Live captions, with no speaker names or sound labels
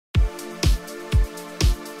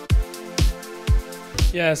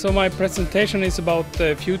Yeah, so my presentation is about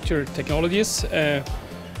future technologies,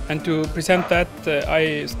 and to present that,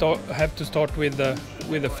 I have to start with the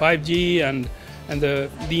 5G and the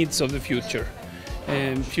needs of the future.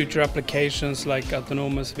 Future applications like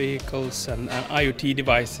autonomous vehicles and IoT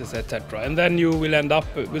devices, etc. And then you will end up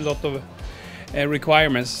with a lot of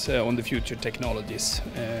requirements on the future technologies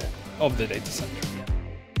of the data center.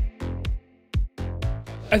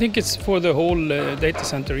 I think it's for the whole data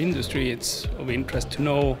center industry, it's of interest to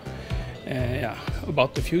know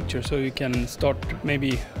about the future, so you can start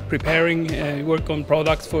maybe preparing, work on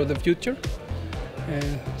products for the future,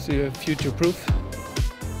 so you're future-proof.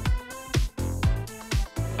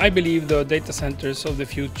 I believe the data centers of the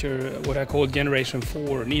future, what I call Generation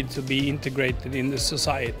 4, need to be integrated in the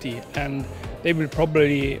society, and they will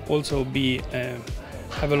probably also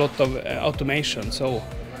have a lot of automation. So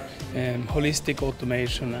holistic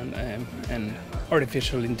automation and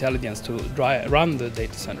artificial intelligence to run the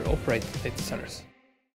data center, operate the data centers.